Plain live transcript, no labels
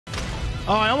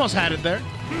Oh, I almost had it there.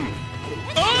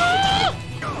 Oh!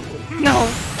 No.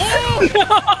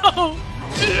 Oh!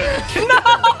 No!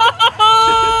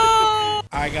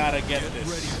 I gotta get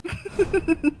this.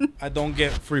 I don't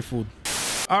get free food.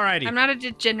 Alrighty. I'm not a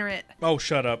degenerate. Oh,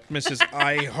 shut up, Mrs.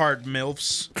 I Heart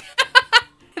MILFs.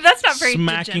 That's not very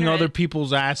Smacking degenerate. other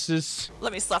people's asses.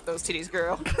 Let me slap those titties,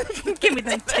 girl. Give me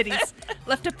them titties.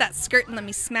 Lift up that skirt and let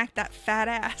me smack that fat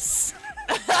ass.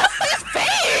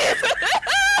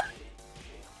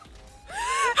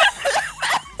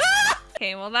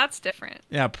 Okay, well that's different.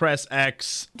 Yeah, press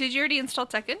X. Did you already install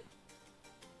Tekken?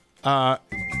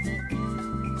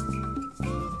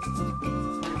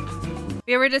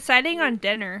 We were deciding on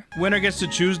dinner. Winner gets to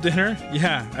choose dinner?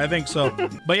 Yeah, I think so.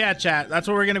 But yeah, chat, that's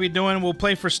what we're gonna be doing. We'll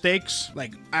play for steaks,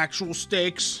 like actual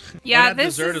steaks. Yeah, Might have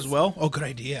this dessert is- as well. Oh, good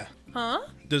idea. Huh?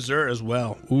 Dessert as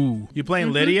well. Ooh. You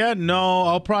playing Lydia? No,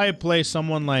 I'll probably play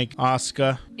someone like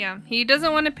Asuka. Yeah, he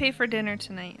doesn't want to pay for dinner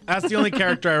tonight. That's the only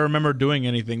character I remember doing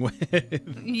anything with.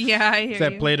 Yeah, I hear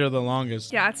That you. played her the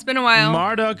longest. Yeah, it's been a while.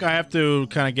 Marduk, I have to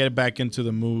kind of get back into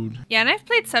the mood. Yeah, and I've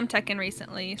played some Tekken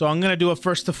recently. So I'm going to do a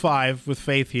first to 5 with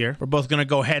Faith here. We're both going to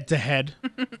go head to head.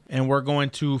 And we're going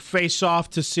to face off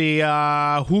to see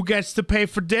who gets to pay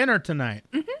for dinner tonight.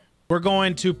 We're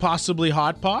going to possibly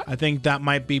hot pot. I think that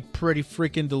might be pretty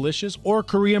freaking delicious. Or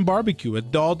Korean barbecue.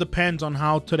 It all depends on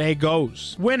how today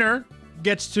goes. Winner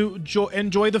gets to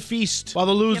enjoy the feast, while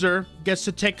the loser gets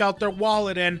to take out their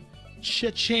wallet and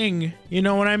cha-ching. You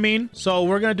know what I mean? So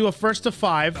we're going to do a first to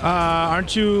 5.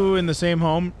 Aren't you in the same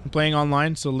home playing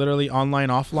online? So literally online,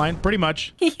 offline? Pretty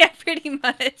much. Yeah, pretty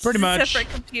much. Pretty much. Separate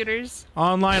computers.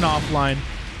 Online, offline.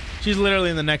 She's literally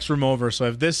in the next room over. So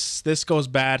if this goes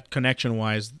bad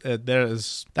connection-wise,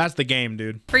 that's the game,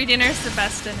 dude. Free dinner is the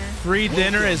best dinner. Free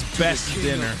dinner is best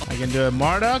dinner. I can do a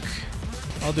Marduk.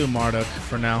 I'll do Marduk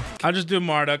for now. I'll just do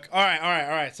Marduk. All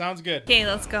right. Sounds good. Okay,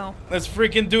 let's go. Let's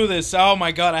freaking do this. Oh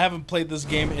my god, I haven't played this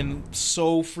game in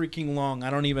so freaking long.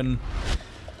 I don't even...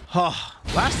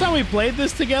 Last time we played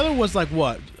this together was like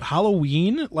what?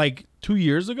 Halloween? Like 2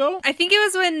 years ago? I think it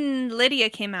was when Lydia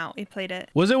came out. We played it.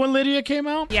 Was it when Lydia came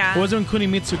out? Yeah. Or was it when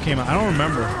Kunimitsu came out? I don't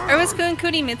remember. Or it was when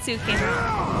Kunimitsu came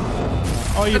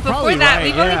out. Oh, you're But probably before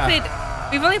that,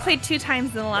 right. we've only played 2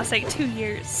 times in the last like 2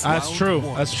 years. That's true.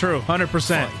 That's true.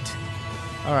 100%.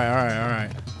 All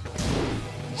right.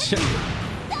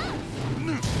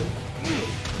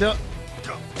 No.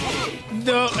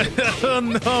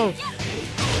 No.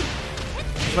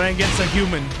 Playing against a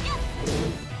human.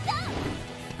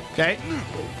 Okay.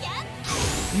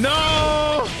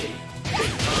 No.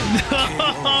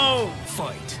 No.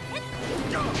 Fight.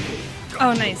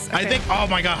 Oh, nice. Okay. I think. Oh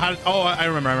my god. I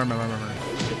remember.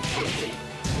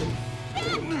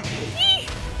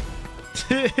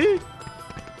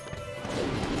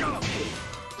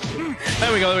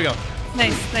 There we go.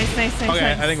 Nice. Okay,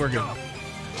 Nice. I think we're good.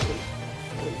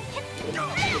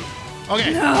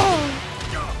 Okay. No.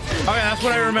 Okay, that's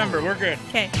what I remember. We're good.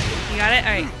 Okay, you got it?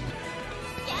 All right.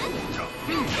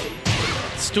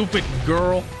 Stupid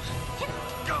girl.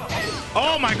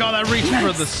 Oh my god, I reached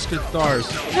for the stars.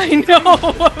 I know.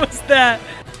 What was that?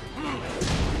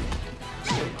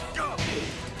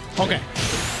 Okay.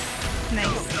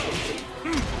 Nice.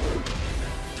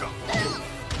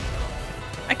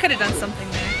 I could have done something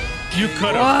there. You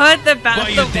could have. What? The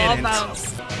But you wall didn't.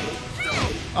 bounce.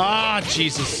 Ah,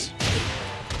 Jesus.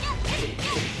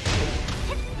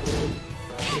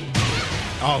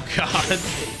 Oh god.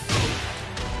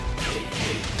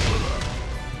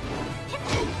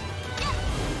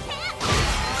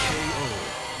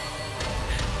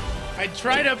 I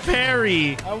tried a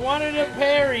parry. I wanted a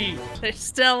parry. There's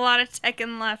still a lot of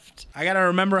Tekken left. I gotta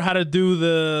remember how to do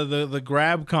the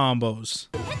grab combos.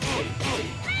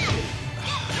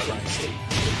 Christ.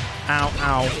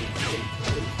 Ow.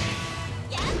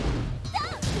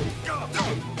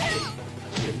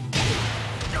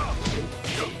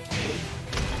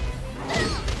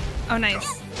 Oh,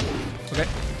 nice. Okay.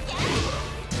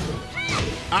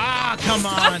 Ah, come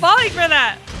Stop on. falling for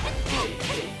that.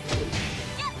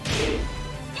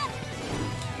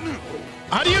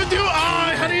 How do you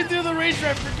do the range?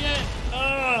 I forget.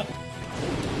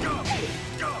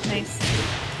 Nice.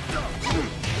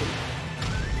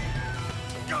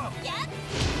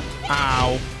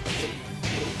 Ow.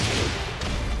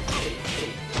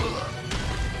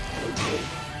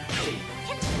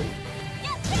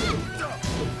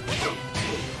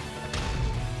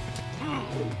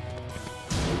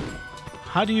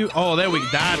 How do you? Oh, there we.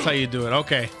 That's how you do it.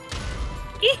 Okay.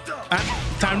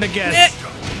 Time to guess.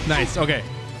 Nice. Okay.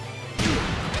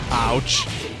 Ouch.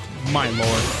 My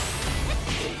lord.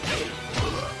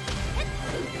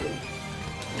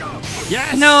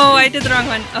 Yes! No, I did the wrong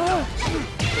one. Oh.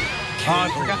 I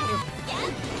forgot.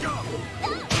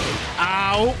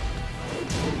 Ow!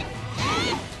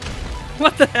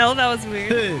 What the hell? That was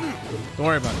weird. Don't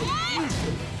worry about it.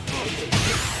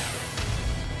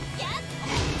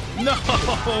 No!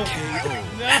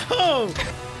 No!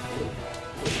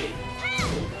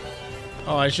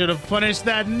 Oh, I should have punished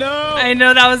that. No! I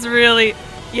know that was really...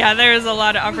 Yeah, there is a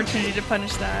lot of opportunity to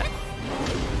punish that.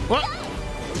 What?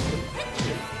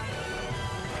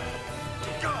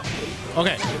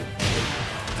 Okay.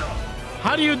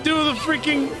 How do you do the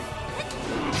freaking...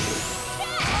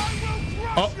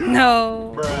 Oh.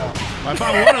 No. I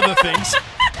found one of the things.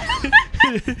 A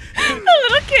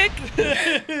little kick.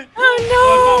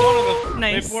 Oh no.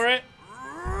 Nice. Wait for it.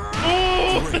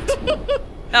 Oh.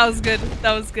 That was good.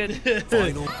 That was good.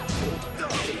 Final.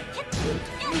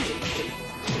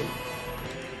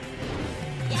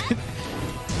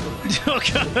 Oh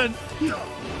god.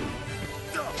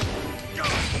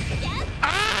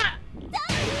 Ah!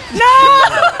 No!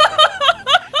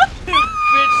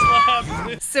 Bitch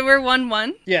slap. So we're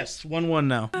 1-1. Yes, 1-1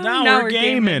 now. Now Now we're we're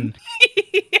gaming.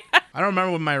 Yeah. I don't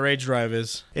remember what my rage drive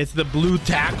is. It's the blue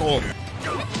tackle.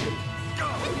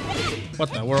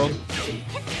 What the world?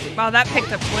 Wow, that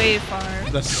picked up way far.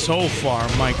 That's so far.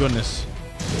 My goodness.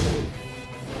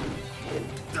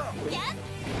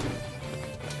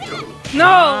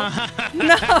 No!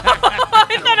 No!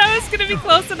 I thought I was gonna be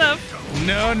close enough.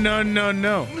 No, no, no,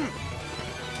 no.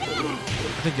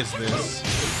 I think it's this.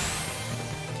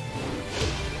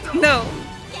 No.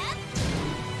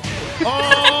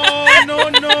 Oh, no,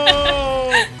 no.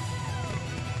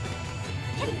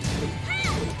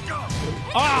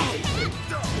 Ah!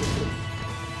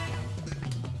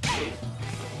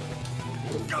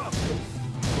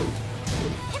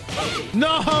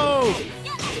 No!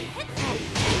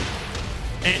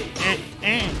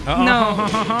 No.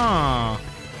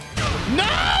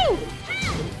 No!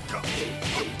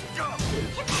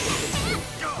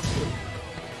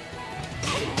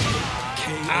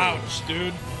 Ouch,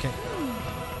 dude. Okay.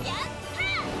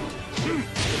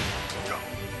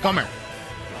 Come here.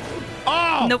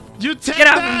 Oh! Nope. You take Get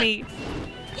out that? of me.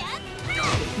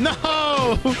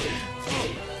 No!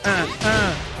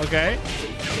 Okay.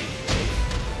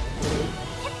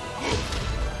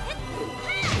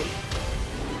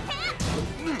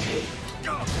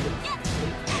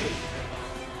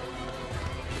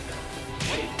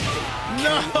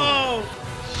 No!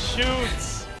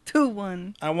 Shoots.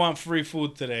 2-1. I want free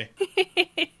food today.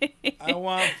 I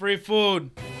want free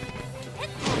food.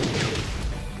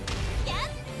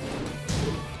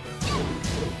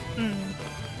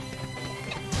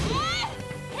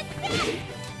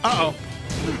 Uh-oh.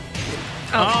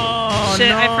 Oh, shit,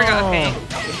 no. I forgot. Okay.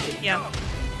 Yeah.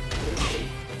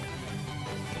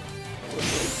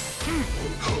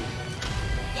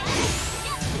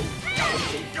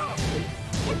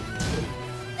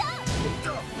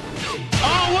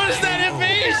 Oh, what is that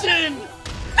evasion?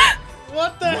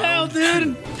 What the hell,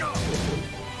 dude?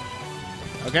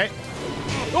 Okay.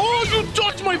 Oh, you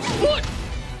touched my foot!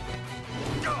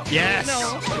 Yes.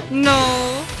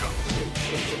 No.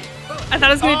 I thought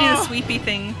I was gonna do the sweepy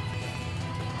thing.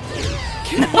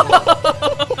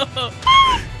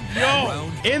 Yo,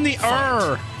 in the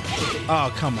Oh,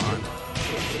 come on.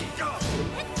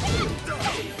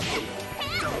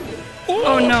 Ooh,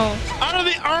 Oh no. out of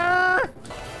the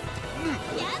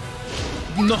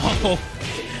No.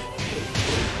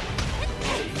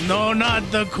 No,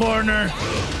 not the corner.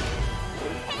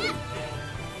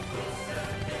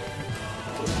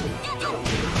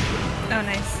 Oh,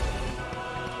 nice.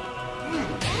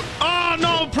 Oh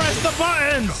no, press the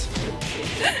buttons.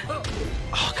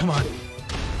 Oh, come on.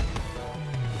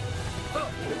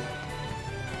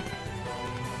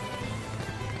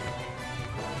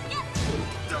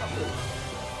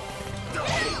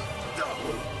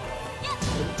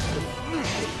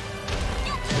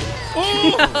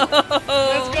 Ooh,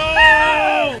 let's go!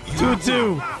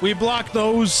 2-2. We block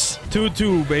those.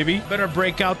 2-2, baby. Better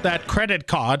break out that credit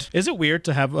card. Is it weird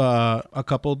to have a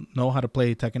couple know how to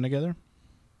play Tekken together?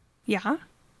 Yeah.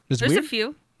 It's There's weird? a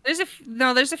few. There's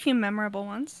a few memorable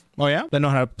ones. Oh, yeah? They know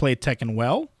how to play Tekken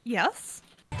well? Yes.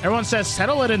 Everyone says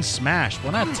settle it in Smash.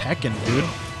 We're not Tekken, dude.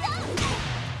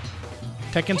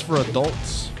 Tekken's for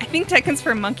adults. I think Tekken's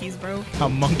for monkeys, bro. How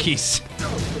monkeys.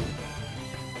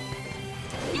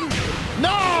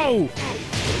 No!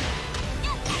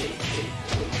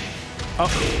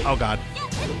 Oh God.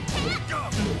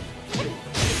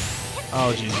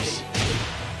 Oh, Jesus.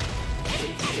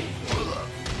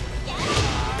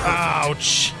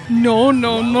 Ouch. No,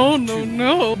 no, no, no,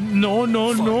 no. No,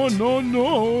 no, no, no,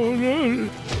 no, no.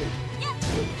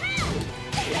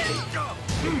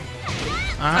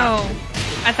 Oh,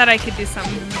 I thought I could do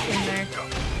something in between there.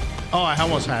 Oh, I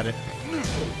almost had it.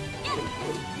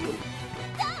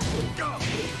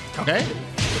 Okay.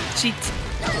 Cheat.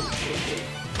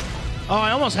 Oh,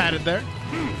 I almost had it there.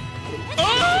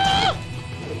 Oh!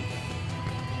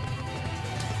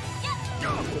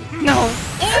 No.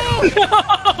 Oh!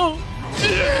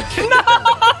 No.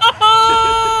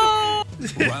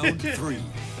 Round 3.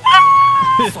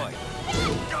 Fight.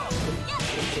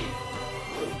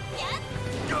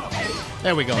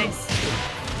 There we go. Nice.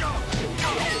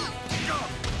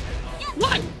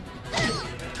 What?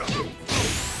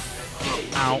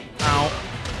 Ow, ow.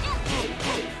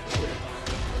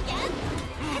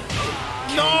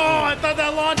 No, I thought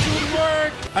that launch would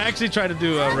work. I actually tried to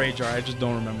do a rage drive. I just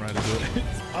don't remember how to do it.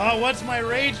 Oh, what's my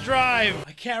rage drive?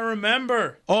 I can't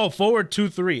remember. Oh, forward 2,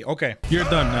 3. Okay, you're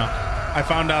done now. I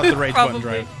found out the rage button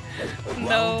drive.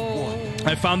 No.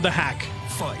 I found the hack.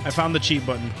 Fight. I found the cheat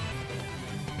button.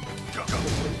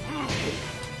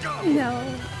 No.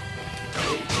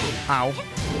 Ow.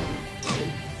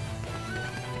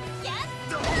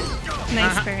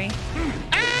 Nice fairy.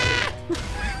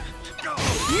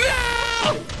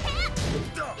 No!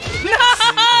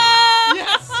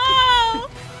 Yes!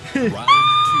 Round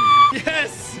 2.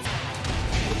 Yes!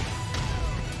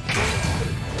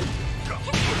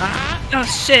 Oh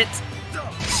shit.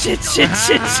 Shit, shit,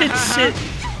 shit, shit, shit.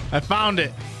 I found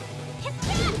it.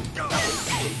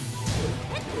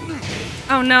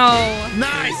 Oh no.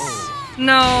 Nice!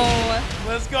 No.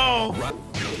 Let's go.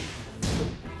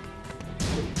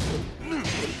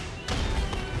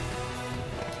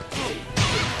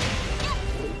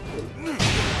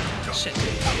 Shit.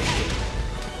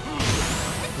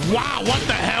 Wow, what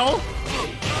the hell?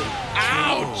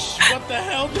 Ouch! What the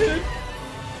hell, dude?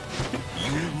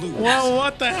 You lose. Whoa,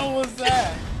 what the hell was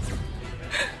that?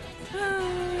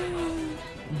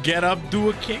 Get up, do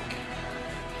a kick.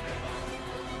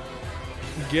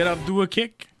 Get up, do a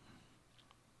kick.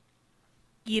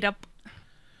 Eat up.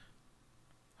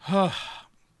 All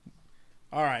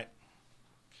right.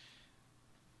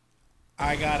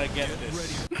 I gotta get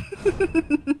this.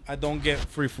 I don't get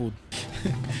free food.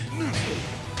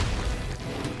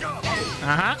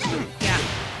 Uh-huh. Yeah.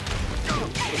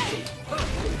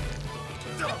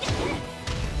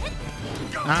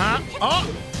 Uh-huh. Oh!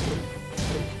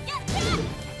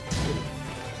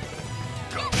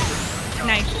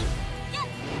 Nice.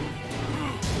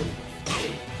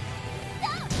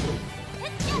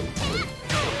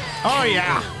 Oh,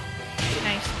 yeah.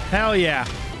 Nice. Hell yeah.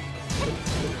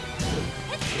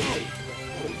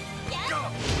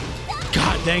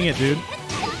 God dang it, dude.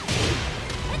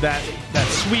 That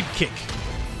sweep kick.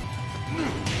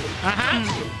 Uh-huh.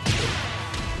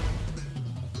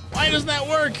 Why doesn't that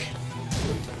work?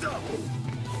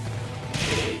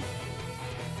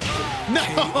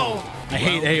 No! I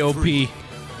hate AOP.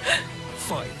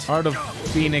 Fight. Art of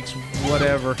Phoenix,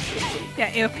 whatever.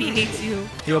 Yeah, AOP hates you.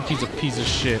 AOP's a piece of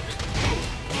shit.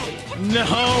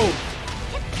 No!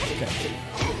 Okay.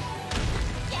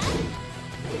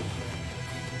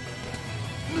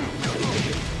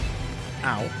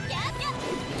 Ow.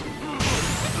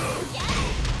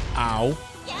 Ow.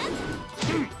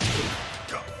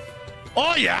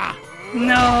 Oh, yeah!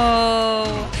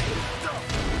 No.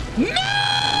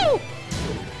 No!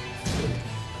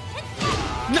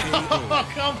 No,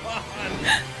 come on.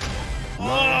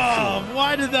 Oh,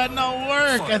 why did that not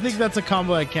work? I think that's a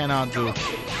combo I cannot do. Oh,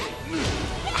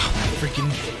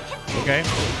 freaking. Okay.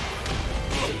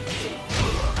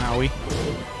 Owie.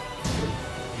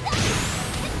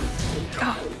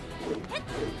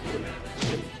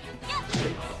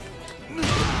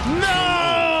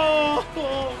 No!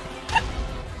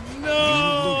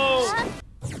 No!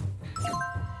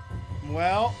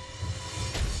 Well,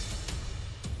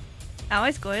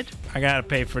 Always good. I gotta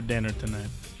pay for dinner tonight.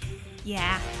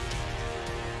 Yeah.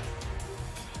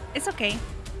 It's okay.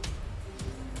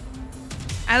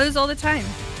 I lose all the time.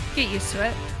 Get used to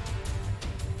it.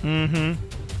 Mm-hmm.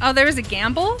 Oh, there was a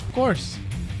gamble? Of course.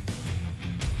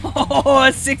 Oh,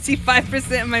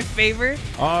 65% in my favor.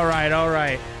 All right, all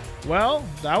right. Well,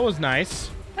 that was nice.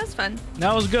 That was fun.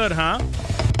 That was good, huh?